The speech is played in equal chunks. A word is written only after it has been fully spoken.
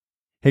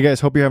Hey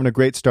guys, hope you're having a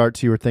great start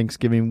to your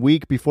Thanksgiving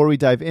week. Before we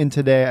dive in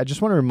today, I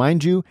just want to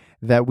remind you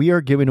that we are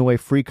giving away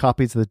free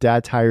copies of the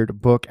Dad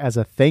Tired book as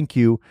a thank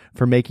you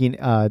for making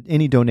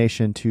any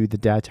donation to the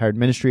Dad Tired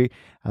ministry.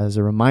 As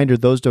a reminder,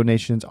 those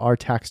donations are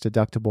tax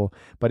deductible.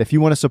 But if you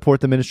want to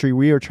support the ministry,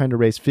 we are trying to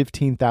raise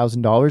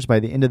 $15,000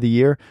 by the end of the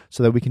year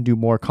so that we can do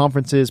more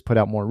conferences, put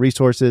out more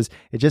resources.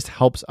 It just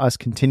helps us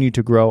continue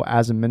to grow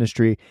as a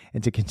ministry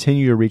and to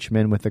continue to reach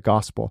men with the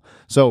gospel.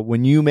 So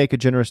when you make a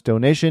generous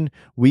donation,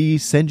 we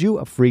send you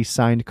a free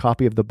signed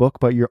copy of the book,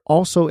 but you're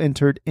also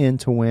entered in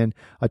to win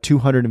a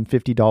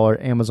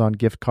 $250 Amazon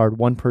gift card.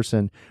 One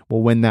person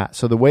will win that.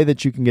 So the way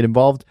that you can get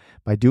involved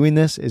by doing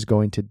this is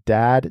going to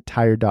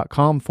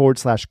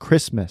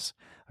dadtired.com/Christmas.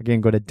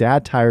 Again, go to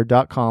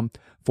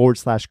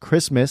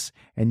dadtired.com/Christmas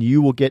and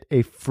you will get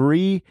a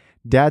free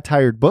Dad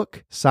Tired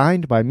book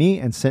signed by me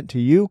and sent to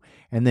you.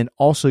 And then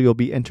also you'll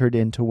be entered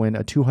in to win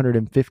a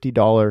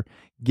 $250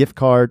 gift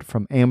card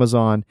from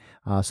Amazon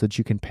so that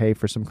you can pay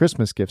for some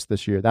Christmas gifts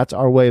this year. That's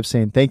our way of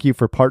saying thank you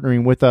for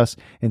partnering with us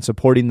and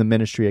supporting the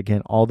ministry.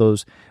 Again, all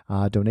those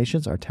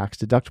donations are tax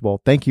deductible.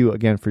 Thank you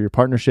again for your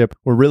partnership.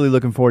 We're really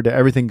looking forward to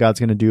everything God's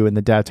going to do in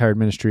the Dad Tired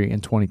ministry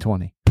in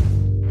 2020.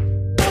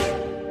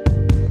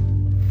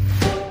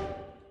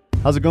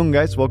 How's it going,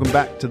 guys? Welcome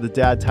back to the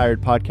Dad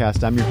Tired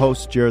podcast. I'm your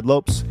host, Jared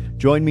Lopes.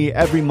 Join me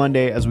every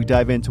Monday as we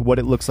dive into what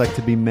it looks like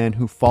to be men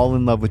who fall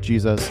in love with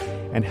Jesus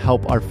and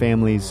help our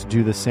families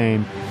do the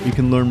same. You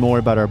can learn more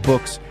about our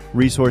books,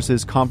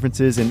 resources,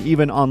 conferences, and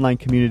even online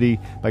community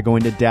by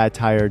going to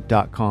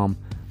dadtired.com.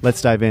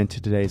 Let's dive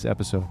into today's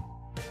episode.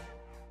 All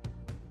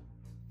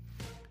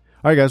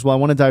right, guys. Well, I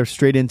want to dive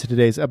straight into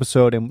today's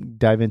episode and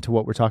dive into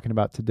what we're talking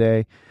about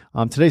today.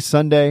 Today's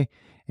Sunday.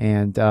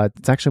 And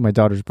it's actually my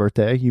daughter's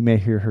birthday. You may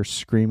hear her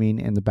screaming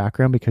in the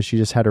background because she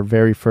just had her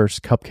very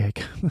first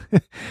cupcake.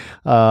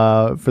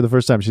 For the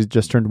first time, she's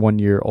just turned 1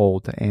 year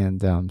old.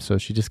 And so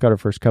she just got her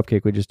first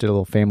cupcake. We just did a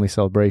little family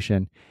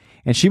celebration.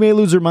 And she may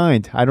lose her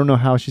mind. I don't know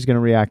how she's going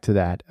to react to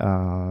that.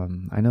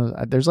 I know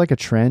there's like a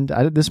trend.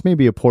 This may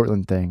be a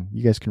Portland thing.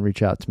 You guys can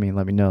reach out to me and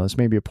let me know. This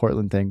may be a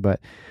Portland thing.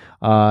 But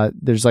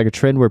there's like a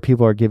trend where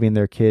people are giving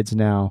their kids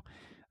now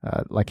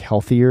like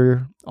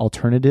healthier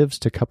alternatives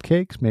to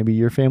cupcakes. Maybe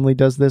your family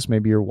does this.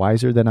 Maybe you're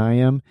wiser than I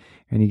am,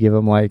 and you give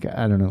them like,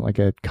 I don't know, like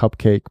a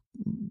cupcake,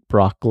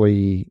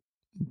 broccoli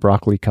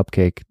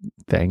cupcake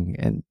thing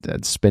and a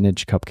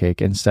spinach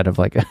cupcake instead of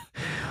like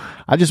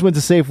I just went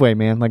to Safeway,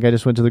 man. Like I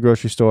just went to the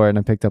grocery store and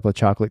I picked up a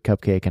chocolate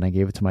cupcake and I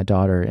gave it to my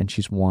daughter and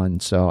she's 1.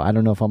 So I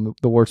don't know if I'm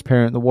the worst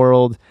parent in the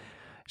world.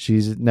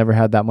 She's never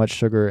had that much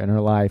sugar in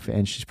her life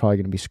and she's probably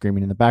going to be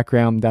screaming in the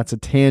background. That's a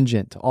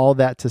tangent. All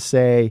that to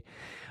say,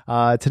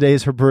 today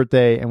is her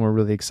birthday and we're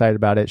really excited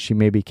about it. She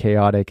may be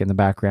chaotic in the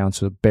background,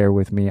 so bear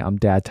with me. I'm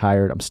dad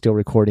tired. I'm still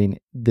recording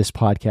this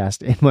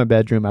podcast in my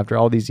bedroom after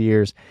all these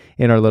years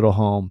in our little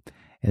home,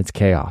 and it's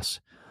chaos.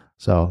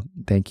 So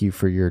thank you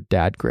for your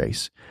dad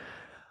grace.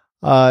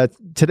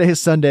 Today is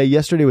Sunday.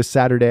 Yesterday was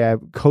Saturday. I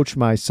coached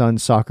my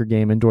son's soccer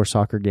game, indoor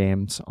soccer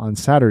games on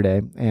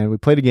Saturday, and we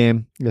played a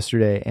game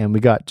yesterday and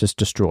we got just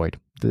destroyed.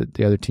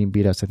 The other team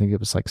beat us. I think it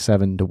was like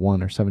 7-1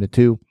 or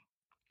 7-2.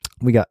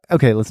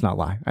 Okay, let's not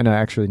lie. I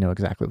actually know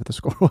exactly what the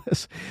score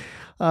was.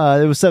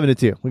 It was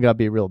 7-2. We got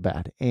beat real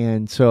bad.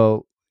 And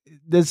so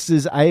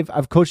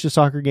I've coached the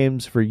soccer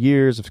games for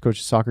years. I've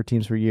coached the soccer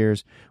teams for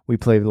years. We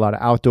played a lot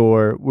of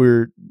outdoor.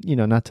 We're,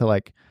 not to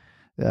like,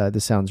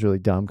 this sounds really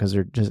dumb because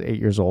they're just 8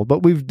 years old,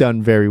 but we've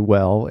done very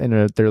well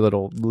in their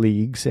little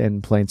leagues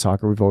and playing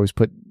soccer. We've always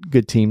put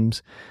good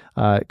teams,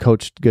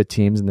 coached good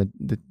teams, and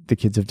the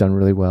kids have done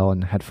really well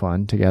and had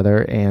fun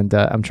together. And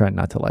I'm trying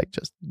not to like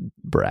just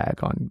brag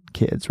on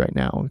kids right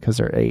now because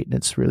they're 8 and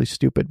it's really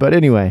stupid. But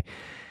anyway,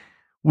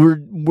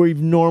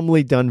 we've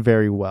normally done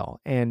very well,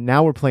 and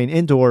now we're playing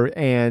indoor,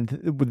 and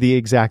the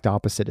exact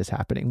opposite is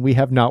happening. We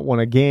have not won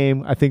a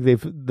game. I think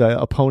the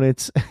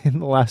opponents in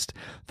the last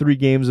 3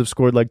 games have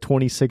scored like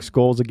 26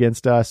 goals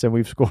against us, and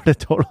we've scored a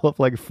total of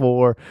like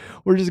 4.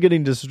 We're just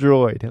getting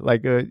destroyed.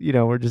 Like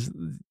we're just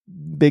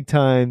big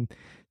time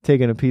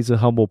taking a piece of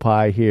humble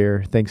pie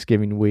here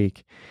Thanksgiving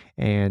week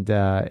and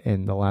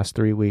in the last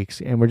 3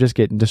 weeks, and we're just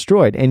getting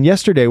destroyed. And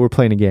yesterday we're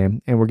playing a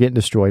game and we're getting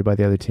destroyed by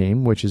the other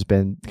team, which has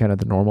been kind of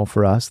the normal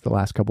for us the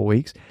last couple of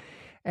weeks.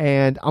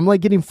 And I'm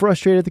like getting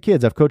frustrated at the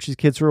kids. I've coached these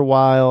kids for a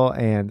while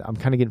and I'm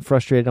kind of getting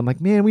frustrated. I'm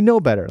like, man, we know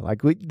better.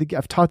 Like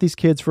I've taught these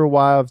kids for a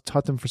while. I've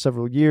taught them for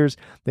several years.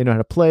 They know how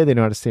to play. They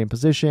know how to stay in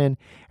position.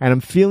 And I'm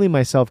feeling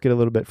myself get a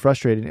little bit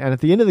frustrated. And at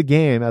the end of the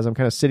game, as I'm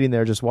kind of sitting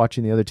there just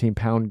watching the other team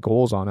pound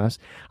goals on us,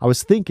 I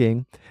was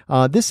thinking,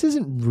 this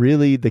isn't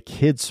really the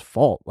kids'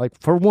 fault.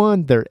 Like for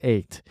one, they're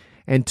 8.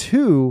 And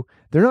 2,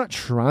 they're not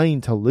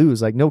trying to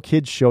lose. Like no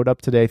kids showed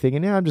up today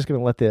thinking, I'm just going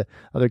to let the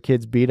other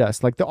kids beat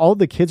us. Like all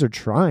the kids are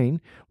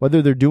trying,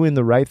 whether they're doing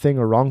the right thing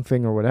or wrong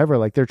thing or whatever,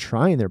 like they're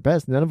trying their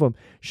best. None of them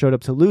showed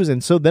up to lose.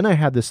 And so then I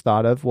had this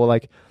thought of, well,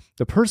 like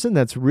the person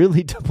that's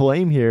really to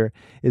blame here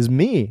is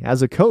me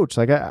as a coach.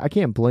 Like I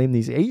can't blame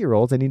these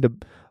 8-year-olds. I need to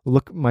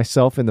look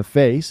myself in the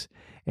face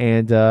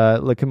and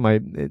look at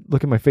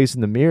my face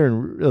in the mirror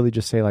and really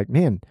just say like,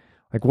 man,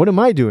 Like, what am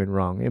I doing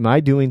wrong? Am I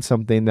doing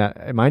something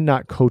am I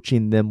not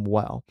coaching them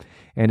well?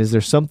 And is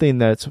there something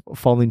that's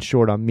falling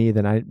short on me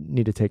that I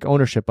need to take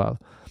ownership of?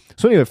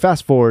 So anyway,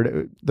 fast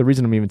forward, the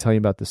reason I'm even telling you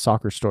about the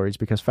soccer story is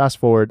because fast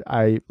forward,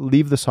 I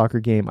leave the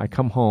soccer game, I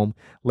come home,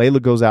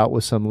 Layla goes out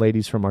with some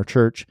ladies from our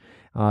church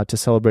to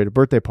celebrate a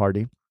birthday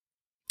party,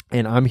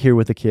 and I'm here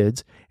with the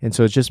kids, and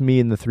so it's just me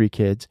and the 3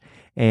 kids,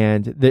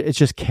 and it's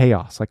just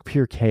chaos, like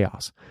pure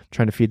chaos. I'm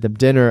trying to feed them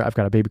dinner. I've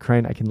got a baby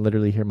crying. I can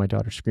literally hear my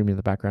daughter screaming in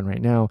the background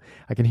right now.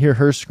 I can hear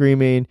her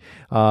screaming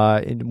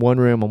in one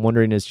room. I'm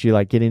wondering, is she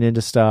like getting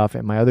into stuff?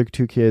 And my other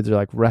 2 kids are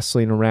like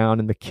wrestling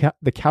around, and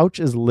the couch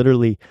is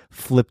literally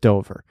flipped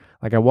over.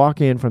 Like I walk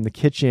in from the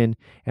kitchen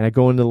and I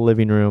go into the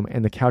living room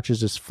and the couch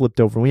is just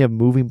flipped over. And we have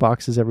moving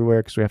boxes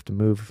everywhere because we have to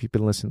move if you've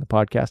been listening to the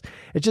podcast.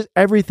 It's just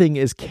everything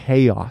is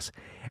chaos.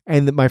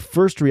 And my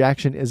first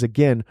reaction is,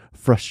 again,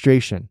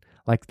 frustration.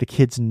 Like the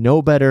kids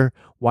know better.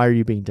 Why are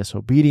you being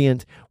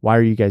disobedient? Why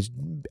are you guys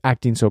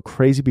acting so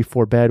crazy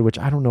before bed? Which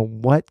I don't know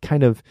what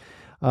kind of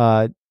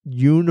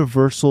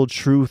universal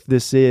truth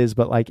this is,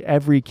 but like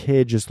every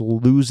kid just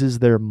loses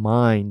their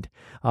mind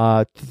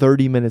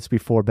 30 minutes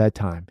before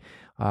bedtime.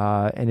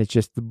 And it's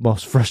just the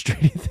most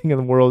frustrating thing in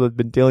the world. I've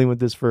been dealing with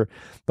this for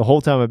the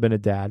whole time I've been a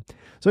dad.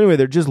 So anyway,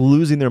 they're just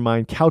losing their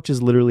mind. Couch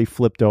is literally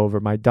flipped over.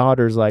 My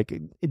daughter's like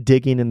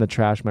digging in the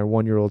trash. My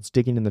 1-year-old's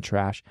digging in the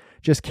trash.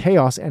 Just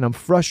chaos. And I'm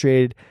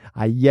frustrated.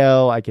 I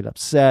yell. I get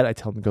upset. I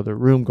tell them to go to their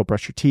room, go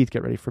brush your teeth,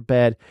 get ready for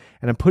bed.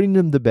 And I'm putting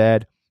them to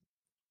bed.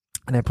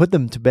 And I put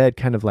them to bed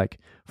kind of like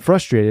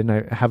frustrated. And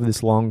I have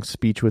this long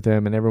speech with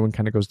them, and everyone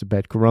kind of goes to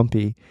bed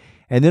grumpy.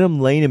 And then I'm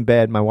laying in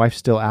bed. My wife's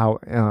still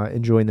out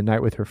enjoying the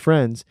night with her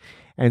friends.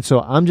 And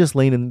so I'm just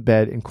laying in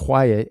bed and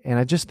quiet. And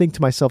I just think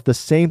to myself the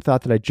same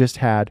thought that I just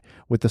had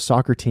with the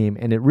soccer team.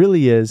 And it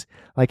really is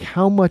like,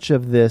 how much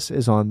of this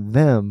is on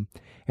them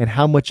and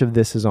how much of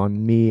this is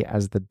on me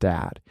as the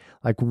dad?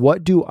 Like,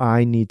 what do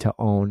I need to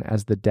own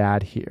as the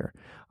dad here?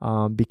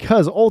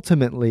 Because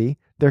ultimately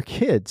they're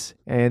kids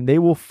and they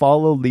will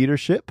follow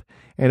leadership.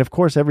 And of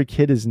course, every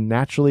kid is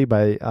naturally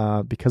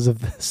because of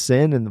the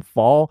sin and the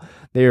fall,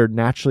 they are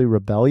naturally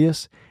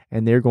rebellious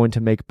and they're going to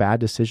make bad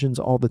decisions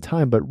all the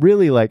time. But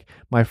really, like,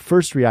 my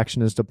first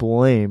reaction is to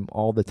blame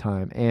all the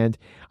time. And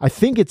I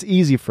think it's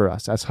easy for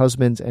us as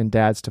husbands and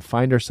dads to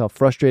find ourselves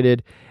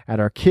frustrated at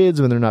our kids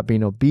when they're not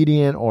being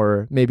obedient,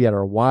 or maybe at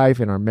our wife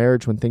in our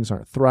marriage when things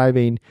aren't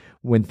thriving,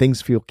 when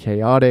things feel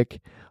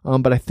chaotic.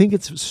 But I think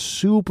it's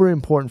super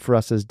important for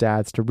us as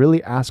dads to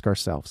really ask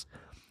ourselves,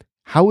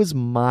 how is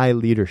my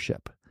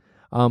leadership?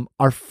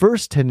 Our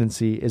first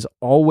tendency is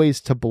always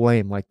to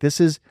blame. Like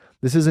this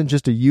isn't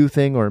just a you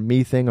thing or a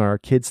me thing or our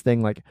kids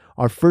thing. Like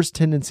our first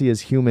tendency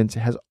as humans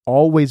has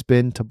always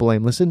been to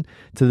blame. Listen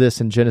to this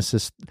in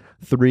Genesis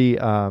 3,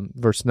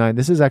 verse 9.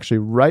 This is actually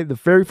right the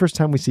very first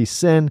time we see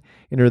sin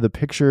enter the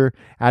picture.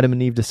 Adam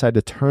and Eve decide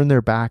to turn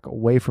their back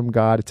away from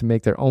God to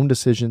make their own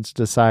decisions,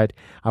 to decide,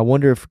 I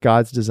wonder if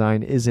God's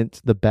design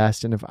isn't the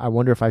best, and I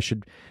wonder if I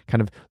should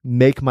kind of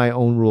make my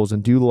own rules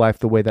and do life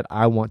the way that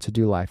I want to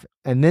do life.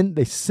 And then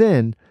they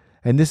sin,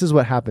 and this is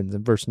what happens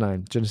in verse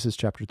 9, Genesis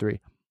chapter 3.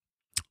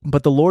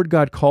 But the Lord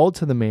God called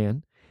to the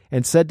man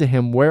and said to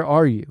him, "Where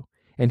are you?"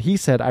 And he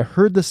said, "I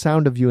heard the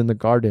sound of you in the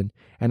garden,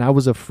 and I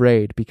was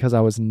afraid because I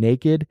was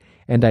naked,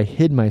 and I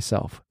hid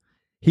myself."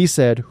 He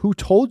said, "Who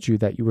told you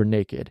that you were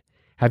naked?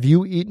 Have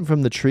you eaten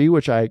from the tree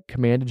which I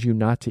commanded you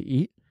not to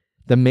eat?"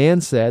 The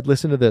man said,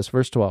 listen to this,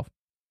 verse 12.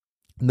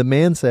 The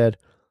man said,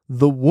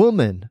 "The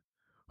woman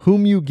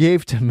whom you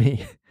gave to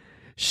me,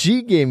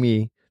 she gave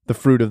me the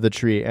fruit of the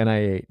tree, and I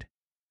ate."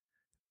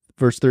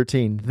 Verse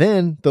 13,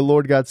 then the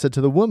Lord God said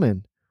to the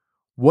woman,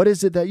 "What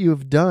is it that you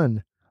have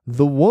done?"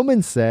 The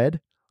woman said,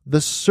 "The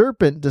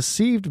serpent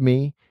deceived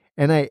me,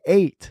 and I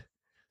ate."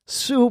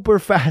 Super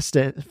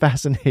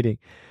fascinating.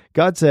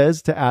 God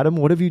says to Adam,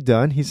 "What have you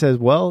done?" He says,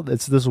 "Well,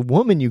 it's this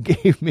woman you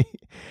gave me.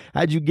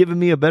 Had you given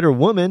me a better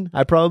woman,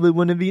 I probably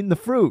wouldn't have eaten the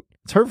fruit.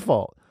 It's her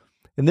fault."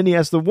 And then he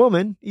asked the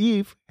woman,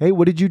 Eve, "Hey,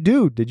 what did you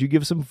do? Did you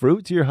give some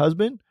fruit to your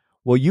husband?"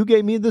 "Well, you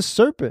gave me the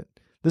serpent.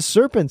 The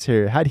serpent's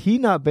here. Had he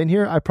not been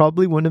here, I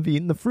probably wouldn't have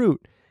eaten the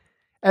fruit."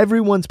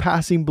 Everyone's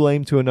passing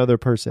blame to another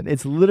person.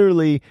 It's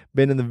literally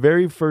been in the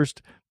very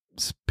first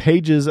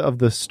pages of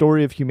the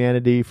story of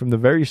humanity from the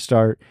very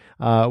start.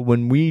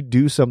 When we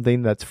do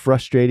something that's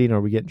frustrating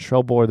or we get in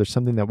trouble or there's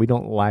something that we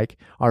don't like,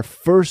 our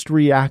first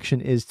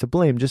reaction is to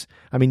blame.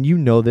 You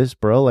know this,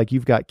 bro. Like,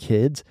 you've got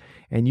kids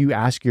and you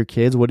ask your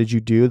kids, "What did you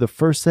do?" The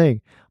first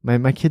thing,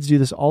 my kids do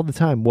this all the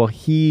time. "Well,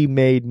 he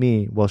made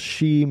me." "Well,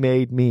 she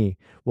made me."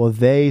 "Well,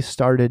 they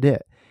started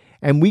it."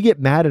 And we get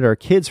mad at our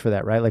kids for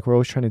that, right? Like, we're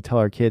always trying to tell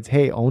our kids,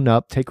 hey, own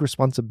up, take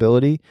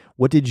responsibility.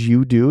 What did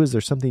you do? Is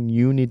there something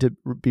you need to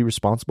be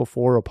responsible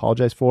for or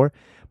apologize for?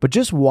 But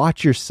just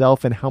watch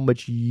yourself and how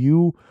much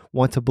you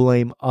want to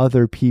blame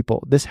other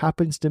people. This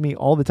happens to me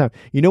all the time.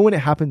 You know when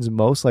it happens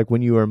most, like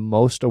when you are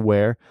most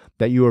aware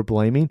that you are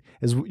blaming,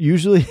 is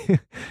usually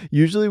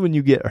when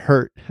you get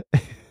hurt.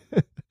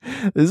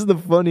 This is the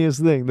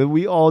funniest thing that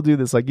we all do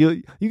this. Like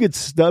you could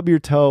stub your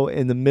toe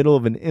in the middle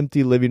of an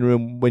empty living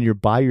room when you're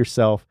by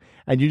yourself,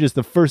 and you just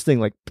the first thing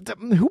like,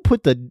 who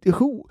put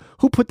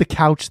the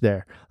couch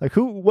there? Like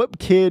what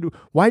kid?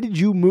 Why did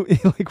you move?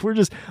 Like we're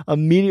just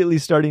immediately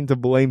starting to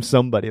blame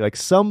somebody. Like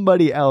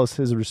somebody else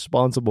is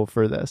responsible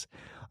for this.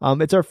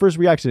 It's our first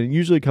reaction. It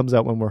usually comes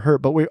out when we're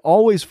hurt, but we're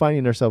always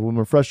finding ourselves when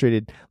we're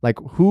frustrated. Like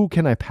who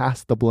can I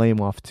pass the blame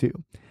off to?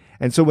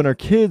 And so when our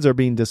kids are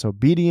being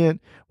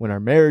disobedient, when our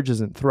marriage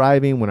isn't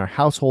thriving, when our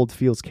household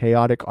feels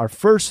chaotic, our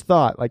first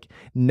thought, like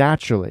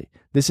naturally,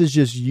 this is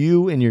just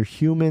you and your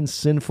human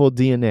sinful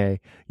DNA.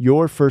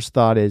 Your first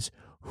thought is,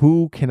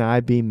 who can I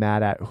be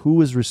mad at?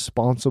 Who is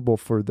responsible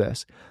for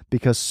this?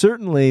 Because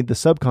certainly the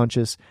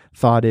subconscious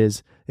thought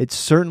is, it's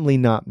certainly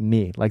not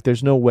me. Like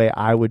there's no way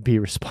I would be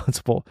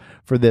responsible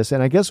for this.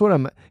 And I guess what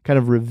I'm kind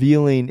of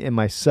revealing in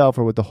myself,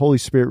 or what the Holy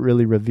Spirit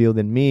really revealed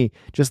in me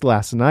just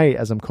last night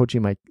as I'm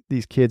coaching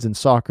these kids in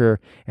soccer,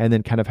 and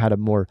then kind of had a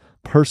more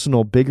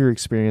personal, bigger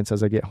experience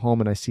as I get home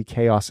and I see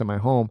chaos in my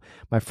home.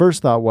 My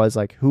first thought was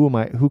like, who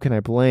can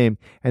I blame?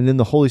 And then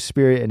the Holy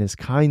Spirit and his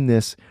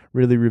kindness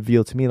really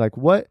revealed to me, like,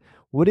 what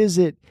is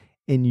it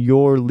in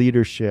your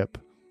leadership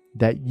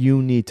that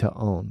you need to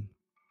own?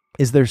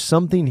 Is there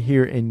something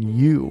here in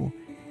you?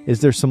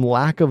 Is there some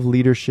lack of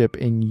leadership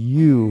in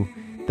you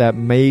that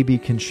may be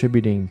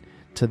contributing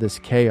to this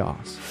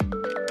chaos?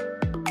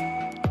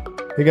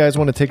 Hey guys, I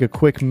want to take a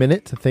quick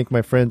minute to thank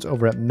my friends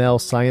over at Mel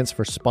Science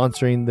for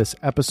sponsoring this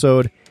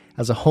episode.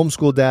 As a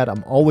homeschool dad,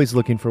 I'm always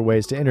looking for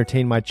ways to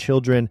entertain my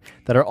children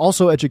that are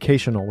also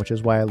educational, which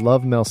is why I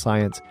love Mel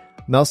Science.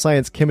 Mel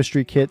Science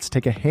chemistry kits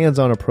take a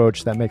hands-on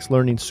approach that makes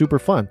learning super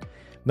fun.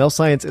 Mel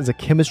Science is a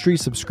chemistry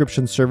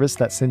subscription service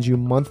that sends you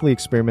monthly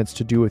experiments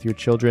to do with your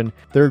children.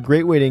 They're a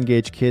great way to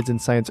engage kids in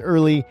science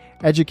early,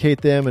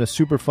 educate them in a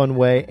super fun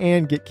way,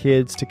 and get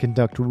kids to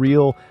conduct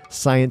real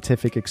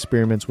scientific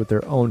experiments with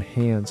their own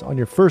hands. On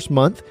your first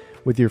month,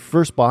 with your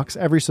first box,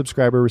 every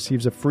subscriber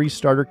receives a free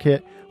starter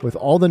kit with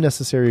all the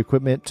necessary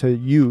equipment to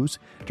use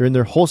during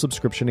their whole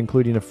subscription,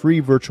 including a free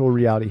virtual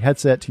reality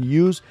headset to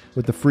use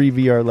with the free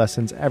VR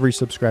lessons every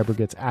subscriber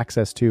gets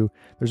access to.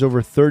 There's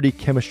over 30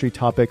 chemistry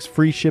topics,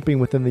 free shipping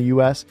within the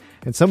US,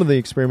 and some of the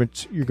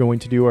experiments you're going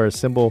to do are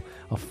assemble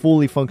a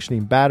fully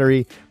functioning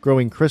battery,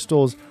 growing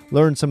crystals,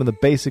 learn some of the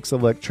basics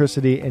of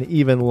electricity, and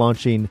even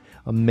launching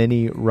a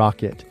mini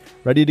rocket.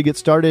 Ready to get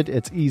started?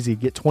 It's easy.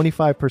 Get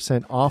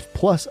 25% off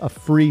plus a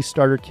free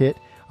starter kit,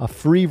 a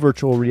free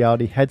virtual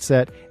reality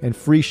headset, and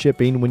free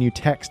shipping when you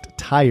text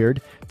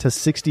TIRED to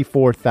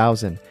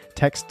 64,000.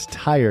 Text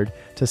TIRED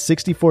to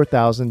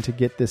 64,000 to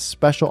get this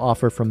special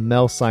offer from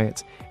Mel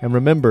Science. And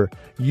remember,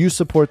 you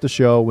support the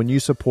show when you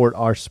support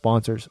our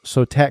sponsors.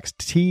 So text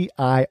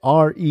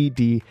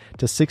TIRED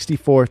to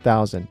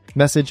 64,000.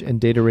 Message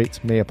and data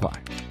rates may apply.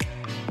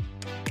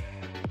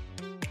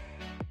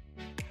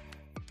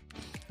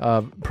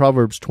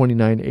 Proverbs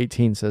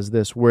 29:18 says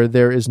this, where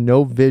there is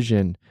no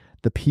vision,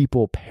 the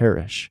people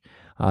perish.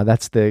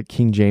 That's the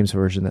King James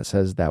Version that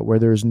says that. Where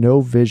there is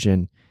no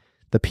vision,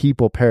 the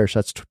people perish.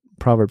 That's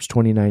Proverbs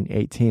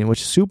 29:18,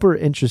 which is super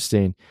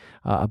interesting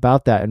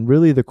about that. And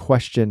really the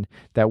question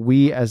that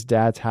we as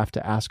dads have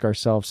to ask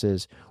ourselves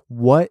is,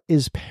 what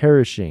is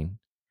perishing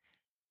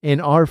in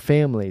our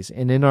families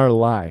and in our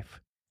life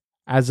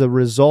as a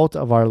result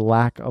of our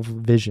lack of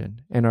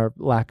vision and our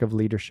lack of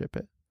leadership?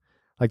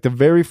 Like the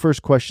very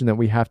first question that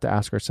we have to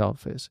ask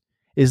ourselves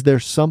is there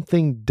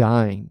something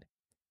dying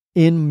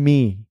in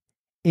me,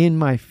 in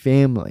my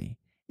family,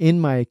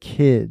 in my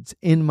kids,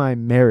 in my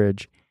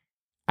marriage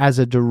as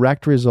a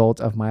direct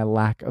result of my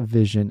lack of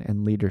vision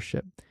and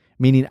leadership?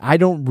 Meaning I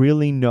don't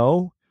really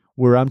know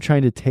where I'm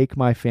trying to take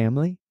my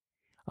family.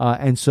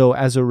 And so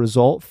as a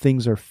result,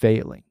 things are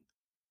failing.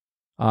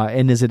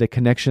 And is it a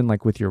connection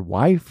like with your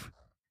wife?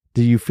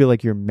 Do you feel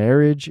like your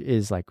marriage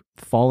is like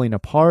falling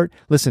apart?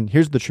 Listen,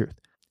 here's the truth.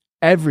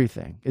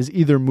 Everything is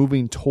either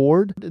moving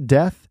toward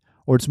death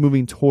or it's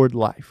moving toward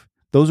life.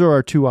 Those are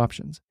our two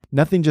options.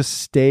 Nothing just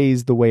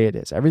stays the way it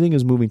is. Everything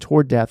is moving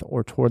toward death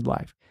or toward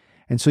life.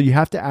 And so you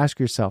have to ask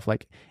yourself,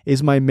 like,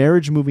 is my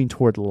marriage moving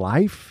toward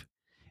life?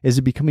 Is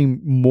it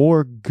becoming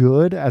more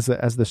good as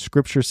the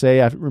scriptures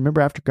say? I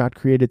remember after God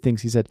created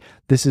things, he said,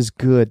 this is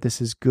good, this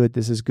is good,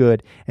 this is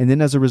good. And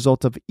then as a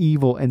result of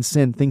evil and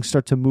sin, things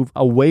start to move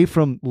away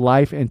from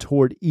life and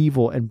toward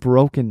evil and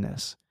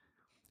brokenness.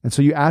 And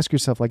so you ask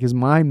yourself, like, is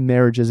my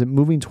marriage, is it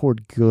moving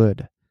toward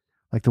good?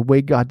 Like the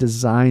way God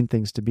designed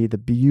things to be, the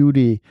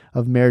beauty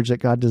of marriage that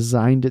God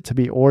designed it to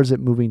be, or is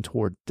it moving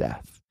toward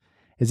death?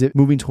 Is it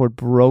moving toward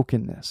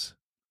brokenness?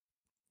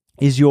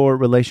 Is your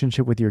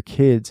relationship with your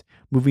kids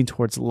moving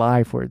towards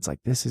life where it's like,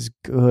 this is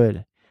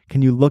good?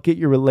 Can you look at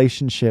your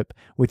relationship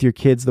with your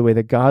kids the way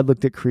that God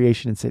looked at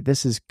creation and say,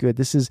 this is good,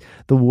 this is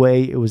the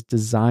way it was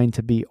designed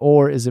to be?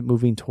 Or is it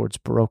moving towards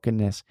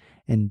brokenness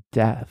and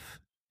death?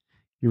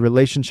 Your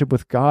relationship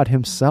with God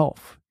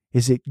himself,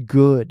 is it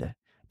good?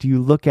 Do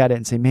you look at it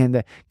and say, man,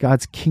 that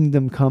God's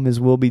kingdom come, his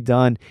will be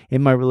done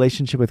in my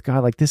relationship with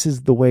God? Like, this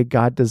is the way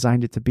God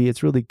designed it to be.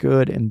 It's really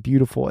good and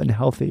beautiful and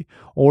healthy.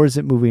 Or is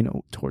it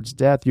moving towards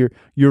death?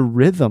 Your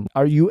rhythm.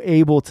 Are you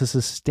able to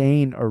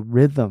sustain a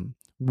rhythm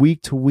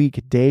week to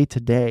week, day to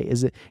day?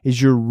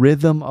 Is your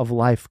rhythm of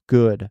life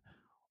good?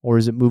 Or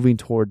is it moving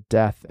toward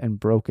death and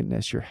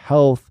brokenness? Your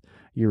health,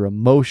 your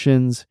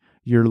emotions,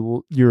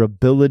 your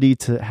ability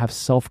to have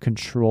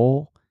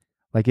self-control.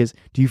 Like,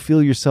 do you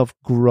feel yourself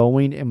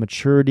growing in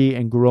maturity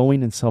and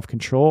growing in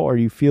self-control, or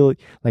do you feel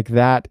like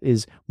that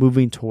is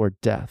moving toward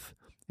death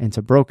and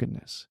to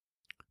brokenness?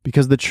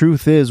 Because the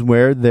truth is,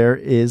 where there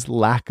is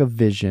lack of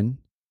vision,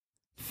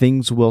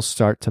 things will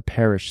start to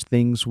perish,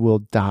 things will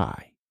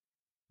die.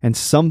 And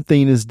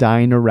something is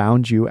dying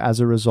around you as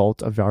a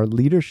result of our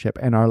leadership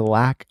and our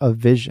lack of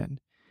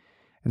vision.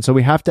 And so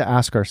we have to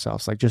ask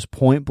ourselves, like, just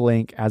point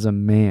blank as a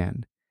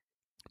man,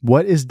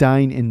 what is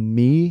dying in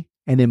me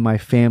and in my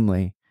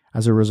family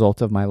as a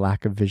result of my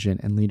lack of vision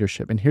and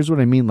leadership? And here's what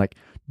I mean. Like,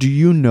 do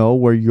you know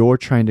where you're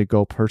trying to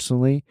go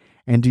personally?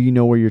 And do you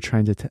know where you're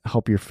trying to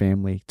help your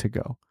family to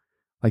go?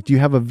 Like, do you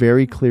have a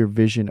very clear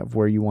vision of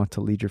where you want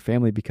to lead your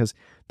family? Because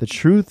the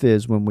truth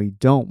is,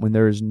 when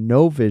there is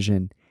no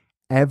vision,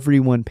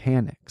 everyone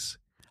panics.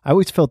 I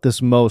always felt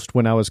this most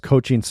when I was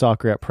coaching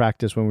soccer at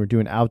practice, when we were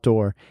doing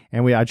outdoor,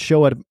 and I'd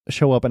show up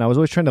and I was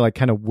always trying to like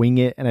kind of wing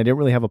it, and I didn't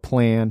really have a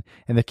plan,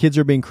 and the kids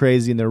are being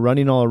crazy and they're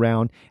running all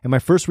around. And my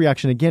first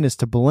reaction again is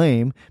to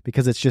blame,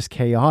 because it's just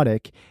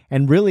chaotic.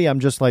 And really,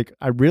 I'm just like,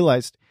 I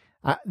realized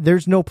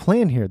there's no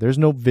plan here. There's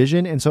no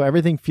vision. And so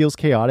everything feels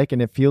chaotic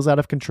and it feels out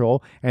of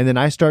control. And then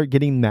I start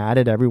getting mad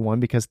at everyone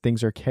because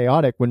things are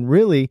chaotic, when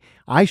really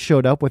I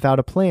showed up without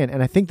a plan.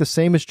 And I think the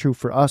same is true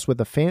for us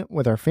with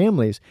our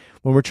families,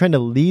 when we're trying to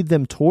lead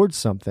them towards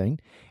something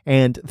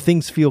and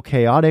things feel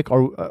chaotic,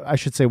 or I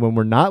should say when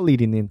we're not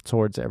leading them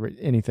towards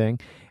anything,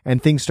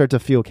 and things start to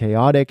feel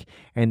chaotic,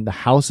 and the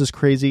house is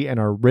crazy, and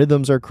our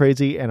rhythms are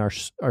crazy, and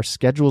our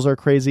schedules are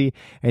crazy,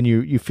 and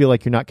you feel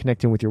like you're not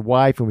connecting with your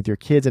wife and with your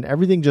kids, and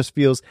everything just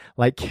feels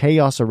like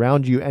chaos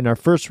around you. And our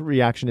first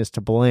reaction is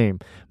to blame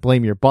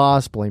your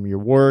boss, blame your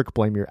work,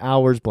 blame your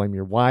hours, blame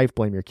your wife,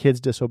 blame your kids'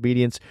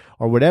 disobedience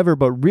or whatever.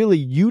 But really,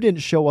 you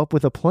didn't show up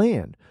with a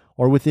plan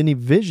or with any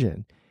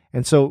vision.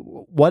 And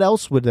so what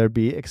else would there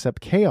be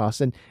except chaos?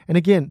 And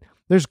again,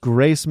 there's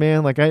grace,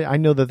 man. Like, I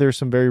know that there's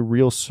some very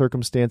real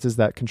circumstances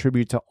that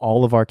contribute to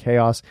all of our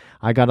chaos.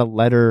 I got a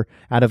letter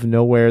out of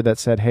nowhere that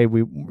said, hey,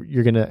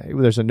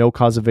 there's a no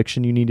cause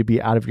eviction. You need to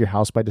be out of your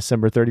house by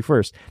December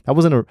 31st. That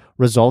wasn't a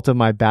result of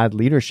my bad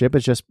leadership.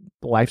 It's just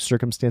life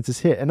circumstances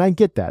hit. And I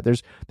get that.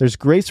 There's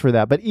grace for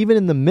that. But even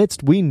in the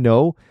midst, we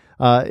know,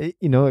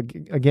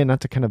 again,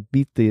 not to kind of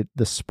beat the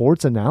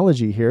sports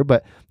analogy here,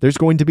 but there's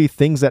going to be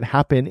things that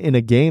happen in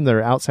a game that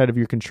are outside of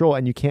your control,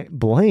 and you can't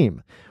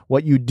blame.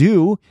 What you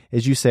do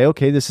is you say,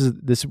 okay,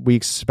 we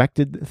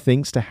expected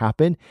things to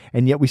happen,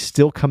 and yet we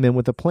still come in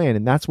with a plan.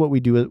 And that's what we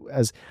do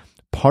as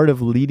part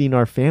of leading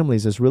our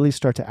families, is really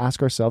start to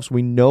ask ourselves,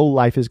 we know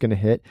life is going to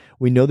hit.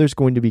 We know there's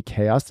going to be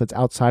chaos that's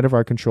outside of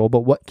our control,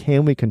 but what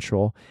can we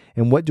control?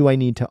 And what do I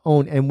need to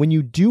own? And when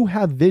you do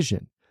have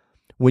vision,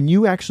 when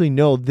you actually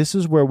know this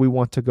is where we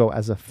want to go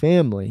as a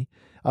family,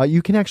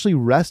 you can actually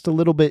rest a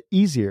little bit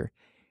easier.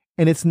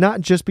 And it's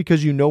not just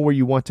because you know where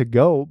you want to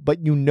go,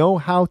 but you know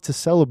how to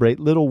celebrate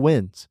little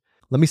wins.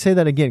 Let me say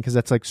that again, because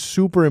that's like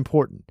super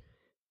important.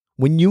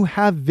 When you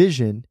have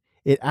vision,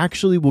 it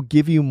actually will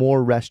give you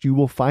more rest. You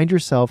will find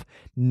yourself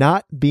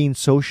not being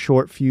so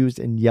short-fused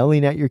and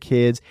yelling at your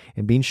kids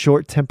and being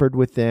short-tempered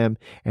with them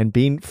and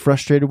being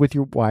frustrated with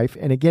your wife.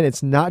 And again,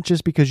 it's not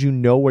just because you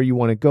know where you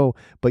want to go,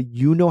 but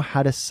you know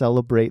how to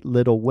celebrate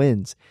little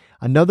wins.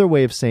 Another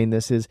way of saying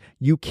this is,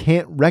 you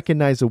can't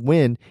recognize a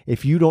win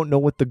if you don't know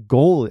what the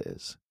goal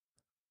is.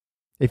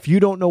 If you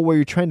don't know where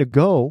you're trying to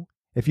go,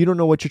 if you don't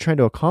know what you're trying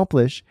to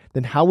accomplish,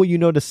 then how will you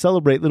know to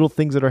celebrate little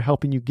things that are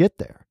helping you get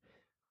there?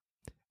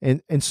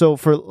 And so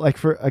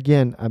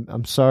again,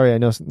 I'm sorry, I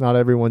know not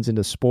everyone's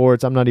into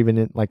sports. I'm not even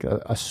in like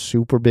a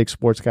super big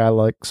sports guy. I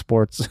like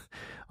sports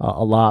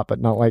a lot,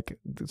 but not like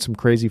some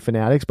crazy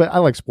fanatics. But I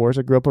like sports.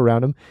 I grew up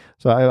around them.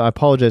 So I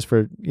apologize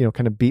for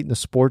kind of beating the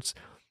sports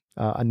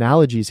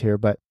analogies here.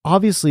 But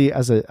obviously,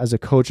 as a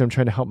coach, I'm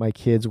trying to help my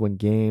kids win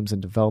games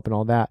and develop and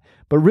all that.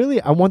 But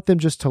really, I want them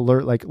just to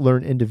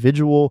learn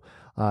individual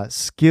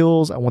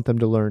skills. I want them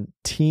to learn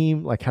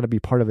team, like how to be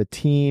part of a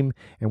team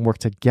and work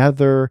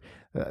together.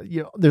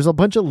 There's a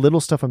bunch of little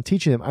stuff I'm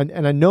teaching them.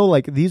 And I know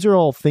like these are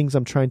all things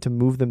I'm trying to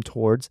move them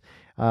towards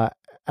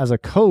as a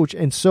coach.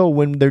 And so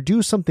when they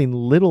do something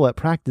little at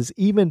practice,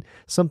 even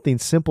something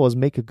simple as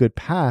make a good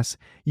pass,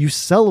 you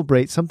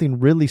celebrate something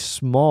really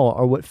small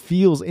or what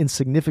feels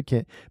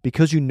insignificant,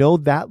 because you know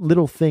that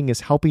little thing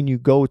is helping you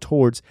go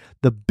towards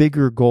the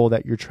bigger goal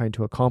that you're trying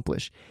to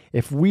accomplish.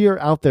 If we are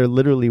out there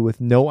literally with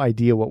no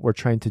idea what we're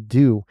trying to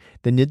do,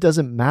 then it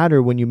doesn't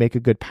matter when you make a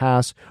good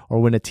pass or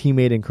when a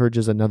teammate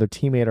encourages another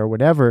teammate or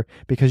whatever,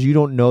 because you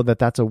don't know that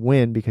that's a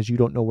win, because you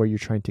don't know where you're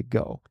trying to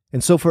go.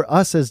 And so for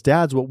us as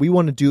dads, what we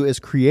want to do is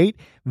create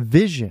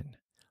vision.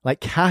 like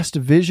cast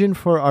vision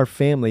for our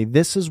family.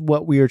 This is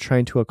what we are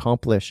trying to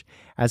accomplish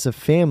as a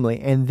family.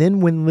 And then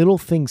when little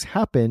things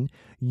happen,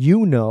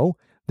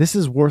 this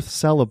is worth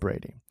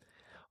celebrating.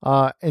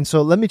 And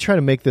so let me try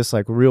to make this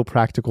like real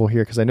practical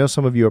here, because I know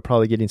some of you are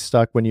probably getting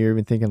stuck when you're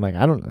even thinking like,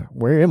 I don't know,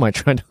 where am I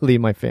trying to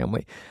lead my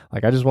family?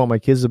 Like, I just want my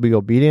kids to be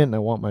obedient, and I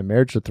want my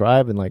marriage to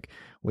thrive, and like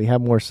we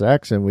have more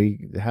sex and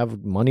we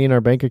have money in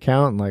our bank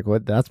account, and like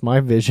that's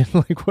my vision.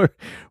 Like where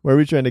are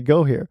we trying to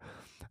go here?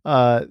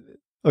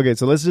 Okay,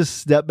 so let's just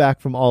step back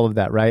from all of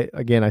that, right?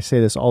 Again, I say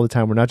this all the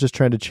time. We're not just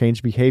trying to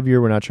change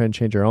behavior. We're not trying to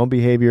change our own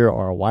behavior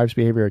or our wife's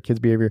behavior, our kids'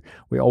 behavior.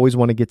 We always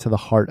want to get to the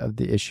heart of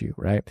the issue,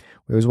 right?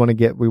 We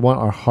want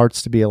our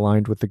hearts to be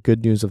aligned with the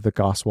good news of the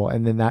gospel,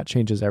 and then that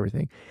changes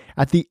everything.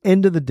 At the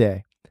end of the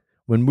day,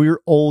 when we're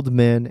old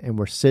men and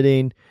we're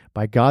sitting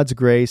by God's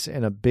grace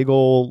in a big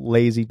old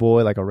lazy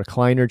boy, like a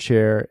recliner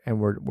chair, and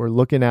we're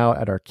looking out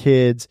at our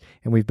kids,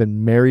 and we've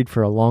been married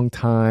for a long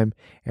time,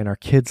 and our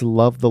kids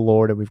love the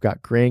Lord, and we've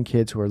got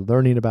grandkids who are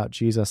learning about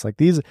Jesus.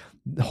 Like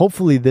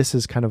hopefully this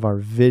is kind of our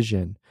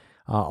vision,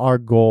 our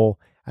goal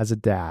as a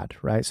dad,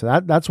 right?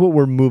 So that's what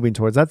we're moving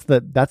towards. That's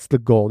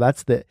the goal.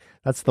 That's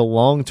the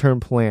long-term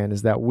plan,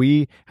 is that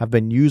we have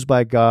been used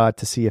by God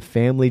to see a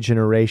family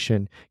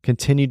generation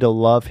continue to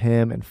love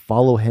him and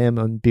follow him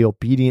and be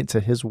obedient to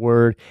his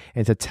word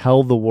and to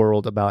tell the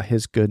world about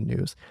his good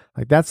news.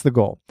 Like that's the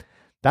goal.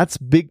 That's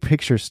big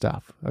picture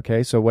stuff.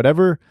 Okay. So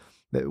whatever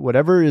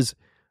is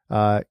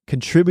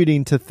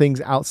contributing to things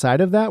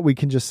outside of that, we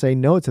can just say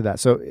no to that.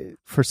 So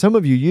for some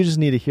of you, you just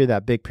need to hear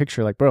that big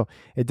picture. Like, bro,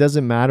 it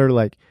doesn't matter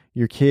like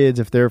your kids,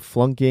 if they're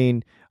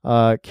flunking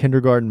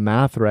kindergarten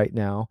math right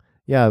now,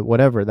 yeah,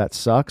 whatever, that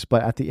sucks.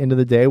 But at the end of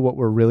the day, what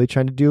we're really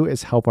trying to do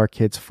is help our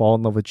kids fall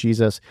in love with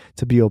Jesus,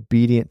 to be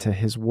obedient to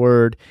his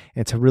word,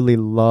 and to really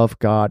love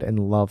God and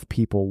love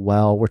people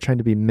well. We're trying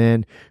to be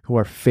men who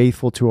are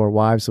faithful to our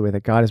wives the way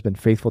that God has been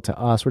faithful to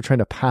us. We're trying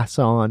to pass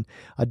on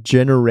a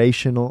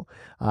generation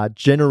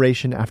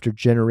after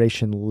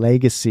generation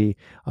legacy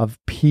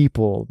of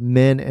people,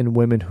 men and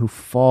women who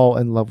fall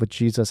in love with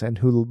Jesus and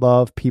who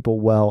love people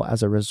well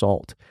as a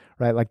result,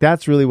 right? Like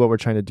that's really what we're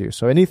trying to do.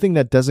 So anything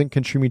that doesn't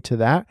contribute to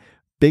that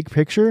big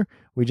picture,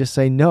 we just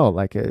say no.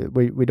 Like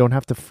we don't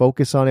have to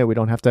focus on it. We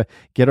don't have to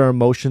get our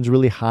emotions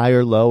really high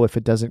or low if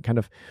it doesn't kind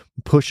of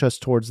push us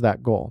towards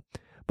that goal.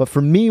 But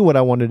for me, what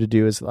I wanted to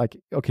do is like,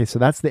 okay, so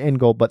that's the end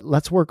goal, but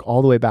let's work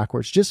all the way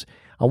backwards.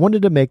 I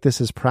wanted to make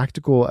this as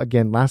practical.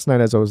 Again, last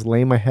night as I was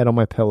laying my head on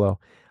my pillow,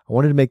 I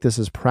wanted to make this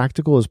as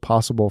practical as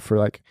possible for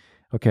like,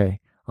 okay,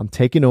 I'm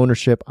taking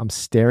ownership. I'm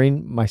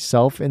staring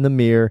myself in the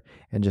mirror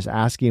and just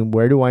asking,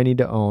 where do I need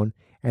to own?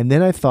 And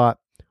then I thought,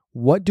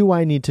 what do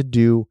I need to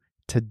do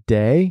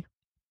today?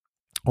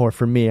 Or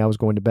for me, I was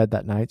going to bed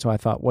that night. So I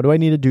thought, what do I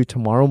need to do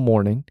tomorrow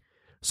morning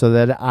so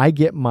that I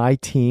get my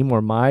team or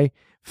my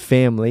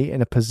family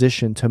in a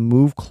position to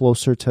move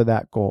closer to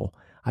that goal?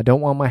 I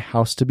don't want my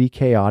house to be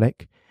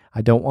chaotic.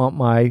 I don't want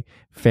my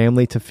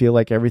family to feel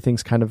like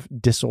everything's kind of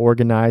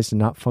disorganized and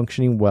not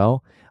functioning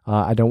well.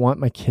 I don't want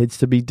my kids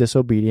to be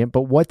disobedient.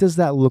 But what does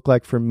that look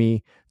like for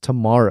me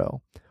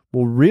tomorrow?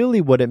 Well,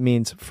 really what it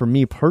means for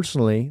me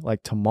personally,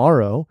 like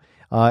tomorrow,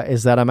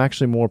 is that I'm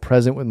actually more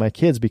present with my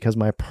kids because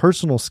my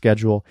personal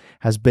schedule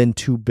has been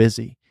too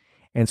busy.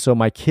 And so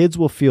my kids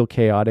will feel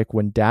chaotic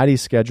when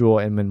daddy's schedule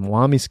and when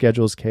mommy's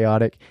schedule is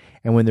chaotic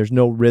and when there's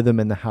no rhythm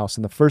in the house.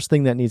 And the first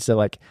thing that needs to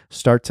like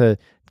start to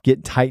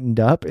get tightened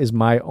up is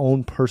my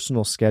own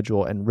personal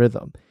schedule and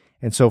rhythm.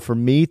 And so for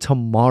me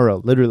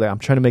tomorrow, literally, I'm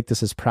trying to make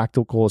this as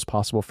practical as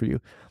possible for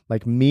you.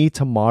 Like me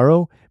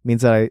tomorrow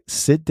means that I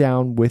sit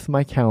down with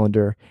my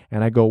calendar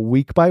and I go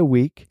week by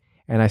week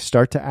and I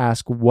start to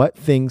ask, what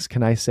things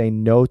can I say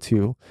no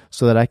to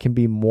so that I can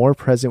be more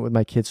present with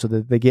my kids so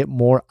that they get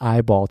more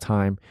eyeball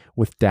time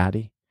with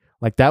daddy?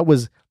 Like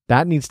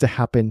that needs to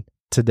happen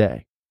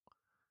today.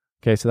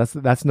 Okay, so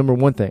that's number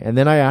one thing. And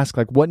then I ask,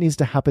 like, what needs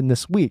to happen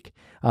this week?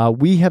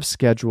 We have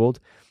scheduled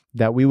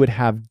that we would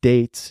have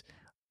dates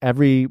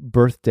every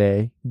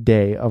birthday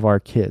day of our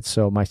kids.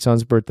 So my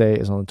son's birthday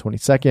is on the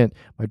 22nd,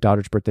 my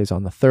daughter's birthday is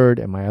on the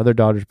 3rd, and my other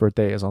daughter's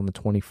birthday is on the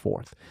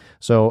 24th.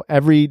 So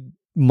every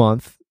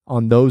month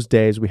on those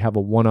days, we have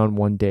a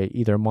one-on-one day.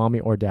 Either mommy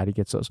or daddy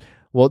gets those.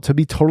 Well, to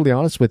be totally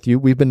honest with you,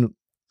 we've been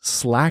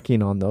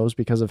slacking on those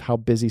because of how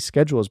busy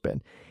schedule has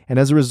been. And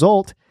as a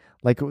result,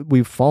 like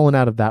we've fallen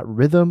out of that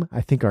rhythm.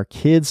 I think our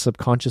kids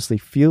subconsciously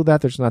feel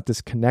that there's not this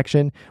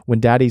connection. When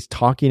daddy's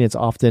talking, it's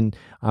often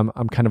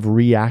I'm kind of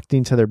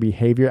reacting to their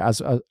behavior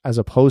as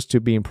opposed to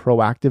being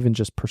proactive and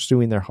just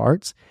pursuing their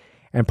hearts.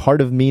 And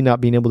part of me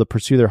not being able to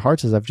pursue their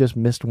hearts is I've just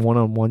missed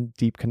one-on-one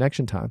deep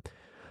connection time.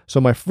 So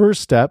my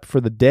first step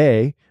for the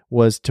day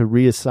was to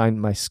reassign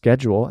my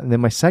schedule. And then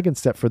my second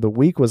step for the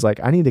week was like,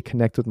 I need to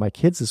connect with my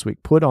kids this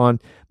week, put on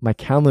my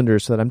calendar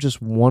so that I'm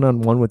just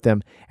one-on-one with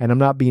them and I'm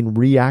not being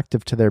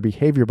reactive to their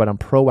behavior, but I'm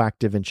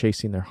proactive in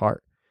chasing their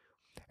heart.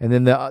 And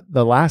then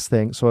the last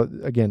thing, so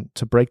again,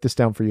 to break this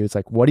down for you, it's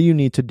like, what do you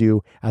need to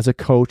do as a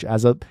coach,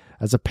 as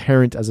a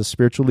parent, as a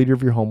spiritual leader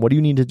of your home? What do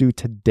you need to do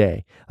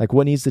today? Like,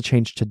 what needs to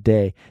change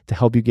today to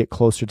help you get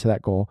closer to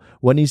that goal?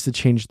 What needs to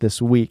change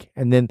this week?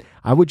 And then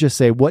I would just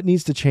say, what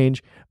needs to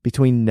change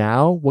between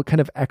now? What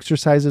kind of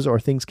exercises or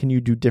things can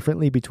you do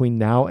differently between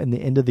now and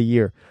the end of the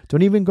year?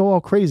 Don't even go all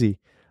crazy.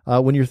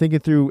 When you're thinking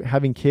through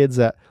having kids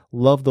that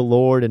love the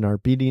Lord and are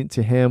obedient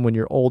to Him when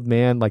you're old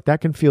man, like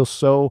that can feel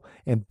so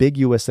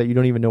ambiguous that you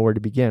don't even know where to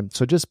begin.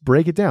 So just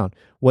break it down.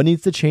 What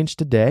needs to change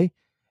today?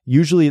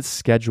 Usually it's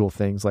schedule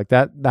things like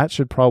that. That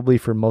should probably,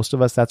 for most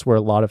of us, that's where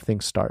a lot of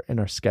things start in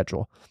our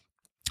schedule.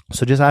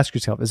 So just ask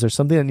yourself, is there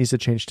something that needs to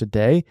change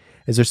today?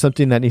 Is there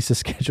something that needs to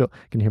schedule?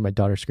 I can hear my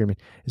daughter screaming.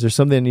 Is there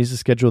something that needs to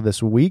schedule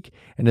this week?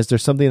 And is there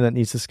something that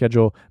needs to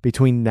schedule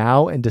between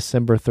now and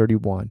December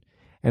 31?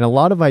 And a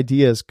lot of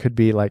ideas could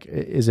be like,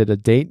 is it a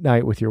date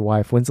night with your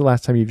wife? When's the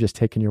last time you've just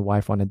taken your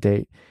wife on a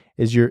date?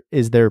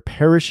 Is there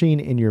perishing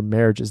in your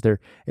marriage?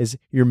 Is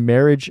your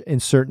marriage in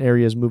certain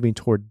areas moving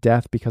toward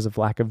death because of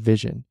lack of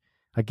vision?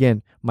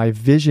 Again, my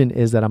vision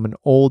is that I'm an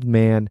old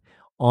man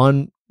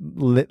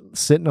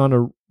sitting on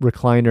a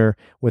recliner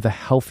with a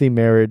healthy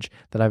marriage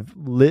that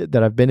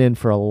I've been in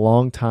for a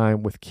long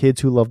time with kids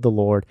who love the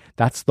Lord.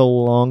 That's the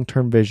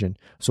long-term vision.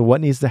 So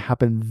what needs to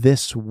happen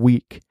this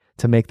week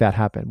to make that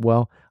happen?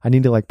 Well, I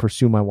need to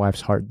pursue my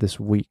wife's heart this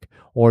week,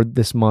 or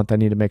this month. I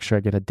need to make sure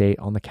I get a date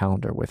on the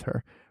calendar with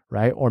her,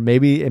 right? Or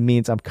maybe it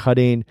means I'm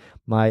cutting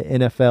my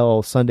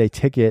NFL Sunday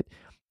ticket,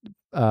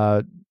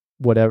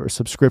 whatever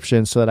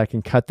subscription, so that I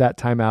can cut that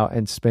time out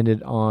and spend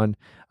it on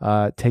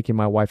taking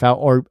my wife out,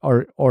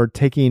 or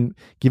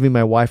giving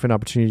my wife an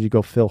opportunity to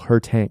go fill her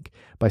tank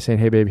by saying,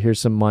 hey babe, here's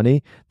some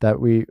money that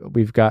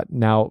we've got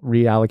now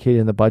reallocated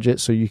in the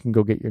budget, so you can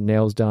go get your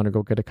nails done, or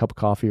go get a cup of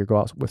coffee, or go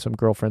out with some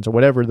girlfriends, or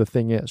whatever the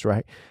thing is,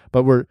 right?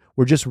 But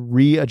we're just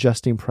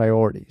readjusting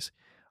priorities.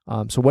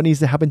 So what needs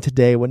to happen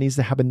today? What needs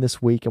to happen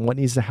this week? And what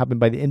needs to happen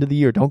by the end of the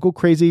year? Don't go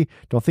crazy.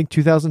 Don't think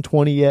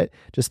 2020 yet.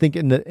 Just think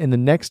in the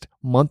next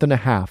month and a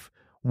half,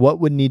 what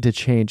would need to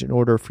change in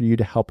order for you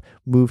to help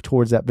move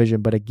towards that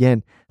vision? But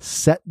again,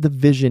 set the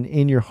vision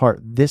in your heart.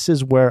 This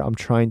is where I'm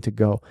trying to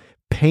go.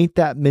 Paint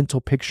that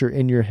mental picture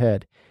in your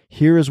head.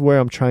 Here is where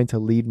I'm trying to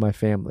lead my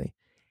family.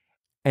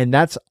 And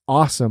that's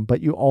awesome.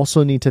 But you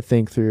also need to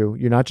think through,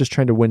 you're not just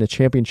trying to win a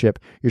championship,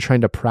 you're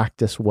trying to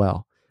practice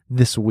well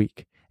this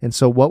week. And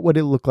so what would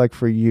it look like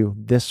for you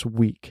this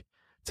week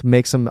to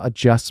make some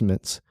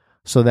adjustments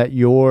so that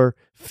your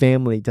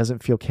family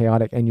doesn't feel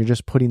chaotic and you're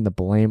just putting the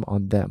blame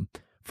on them?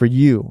 For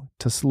you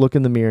to look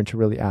in the mirror and to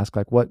really ask,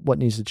 what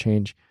needs to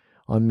change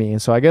on me?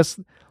 And so I guess,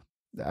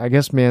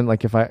 man,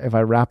 if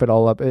I wrap it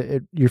all up,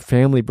 your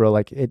family,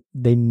 bro,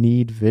 they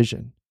need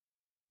vision.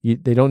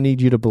 They don't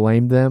need you to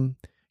blame them.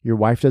 Your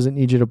wife doesn't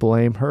need you to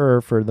blame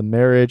her for the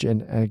marriage.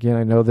 And again,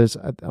 I know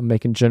I'm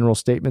making general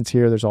statements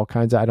here. There's all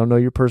kinds of, I don't know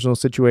your personal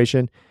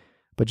situation,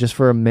 but just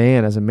for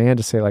as a man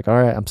to say all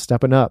right, I'm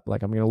stepping up. I'm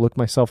going to look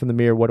myself in the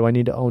mirror. What do I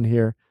need to own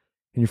here?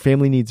 And your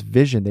family needs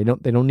vision. They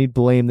don't need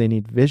blame. They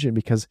need vision,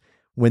 because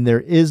when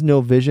there is no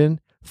vision,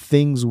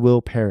 things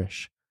will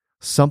perish.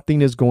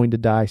 Something is going to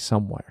die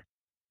somewhere.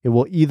 It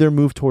will either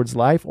move towards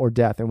life or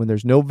death. And when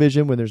there's no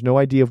vision, when there's no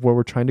idea of where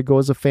we're trying to go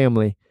as a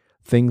family,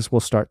 things will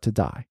start to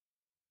die.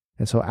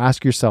 And so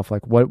ask yourself,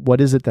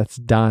 what is it that's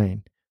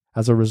dying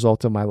as a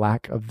result of my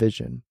lack of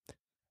vision?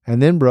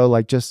 And then,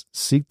 bro, just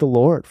seek the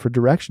Lord for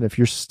direction. If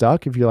you're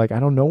stuck, if you're I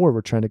don't know where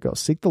we're trying to go,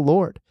 seek the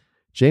Lord.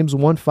 James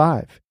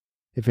 1:5.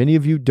 If any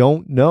of you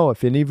don't know,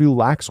 if any of you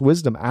lacks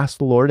wisdom, ask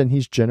the Lord, and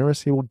He's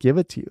generous. He will give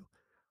it to you.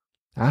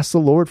 Ask the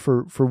Lord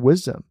for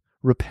wisdom.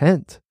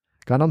 Repent.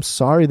 God, I'm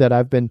sorry that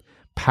I've been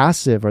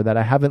passive, or that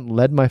I haven't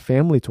led my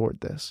family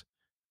toward this.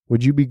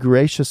 Would you be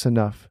gracious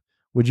enough?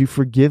 Would you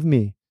forgive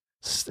me?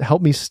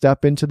 Help me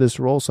step into this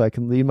role so I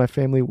can lead my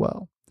family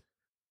well.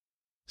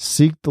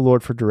 Seek the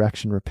Lord for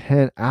direction.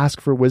 Repent. Ask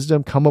for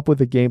wisdom. Come up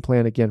with a game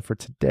plan again for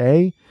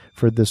today,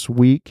 for this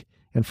week,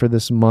 and for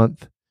this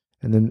month.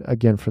 And then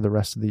again for the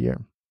rest of the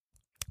year.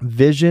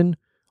 Vision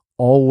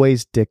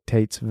always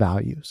dictates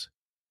values.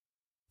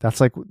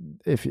 That's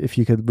if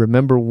you could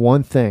remember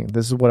one thing,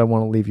 this is what I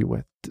want to leave you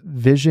with.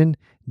 Vision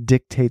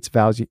dictates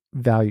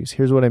values.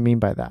 Here's what I mean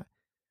by that.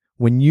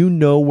 When you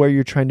know where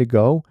you're trying to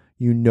go,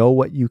 you know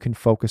what you can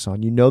focus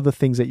on. You know the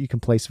things that you can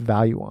place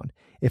value on.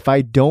 If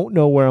I don't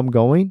know where I'm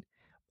going,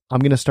 I'm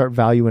going to start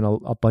valuing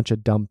a bunch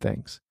of dumb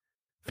things.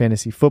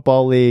 Fantasy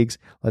football leagues.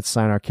 Let's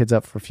sign our kids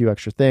up for a few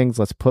extra things.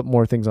 Let's put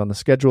more things on the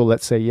schedule.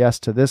 Let's say yes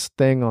to this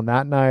thing on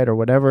that night or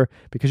whatever,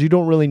 because you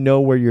don't really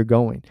know where you're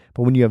going.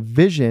 But when you have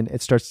vision,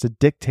 it starts to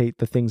dictate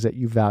the things that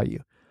you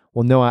value.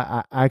 Well, no,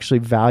 I actually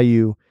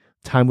value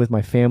time with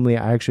my family.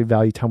 I actually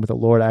value time with the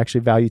Lord. I actually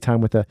value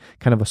time with a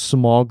kind of a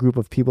small group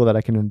of people that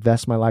I can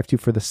invest my life to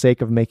for the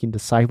sake of making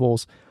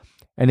disciples.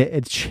 And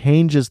it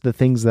changes the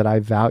things that I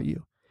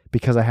value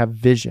because I have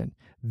vision.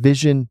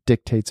 Vision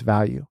dictates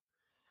value.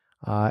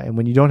 And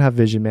when you don't have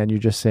vision, man, you're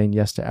just saying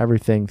yes to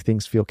everything.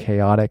 Things feel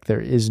chaotic.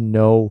 There is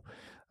no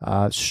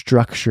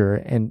structure,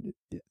 and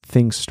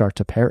things start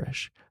to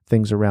perish.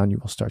 things around you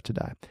will start to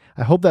die.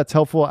 I hope that's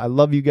helpful. I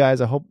love you guys.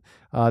 I hope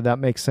that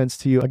makes sense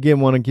to you.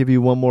 Again, want to give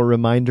you one more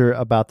reminder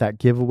about that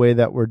giveaway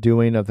that we're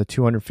doing of the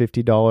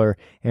 $250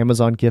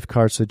 Amazon gift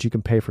card so that you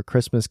can pay for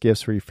Christmas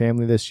gifts for your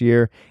family this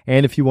year.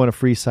 And if you want a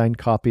free signed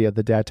copy of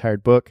the Dad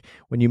Tired book,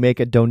 when you make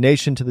a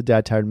donation to the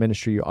Dad Tired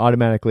Ministry, you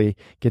automatically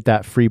get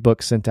that free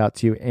book sent out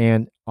to you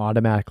and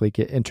automatically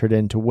get entered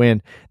in to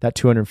win that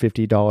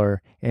 $250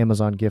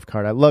 Amazon gift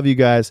card. I love you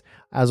guys.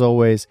 As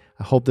always,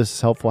 I hope this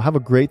is helpful. Have a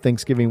great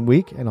Thanksgiving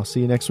week, and I'll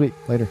see you next week.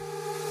 Later.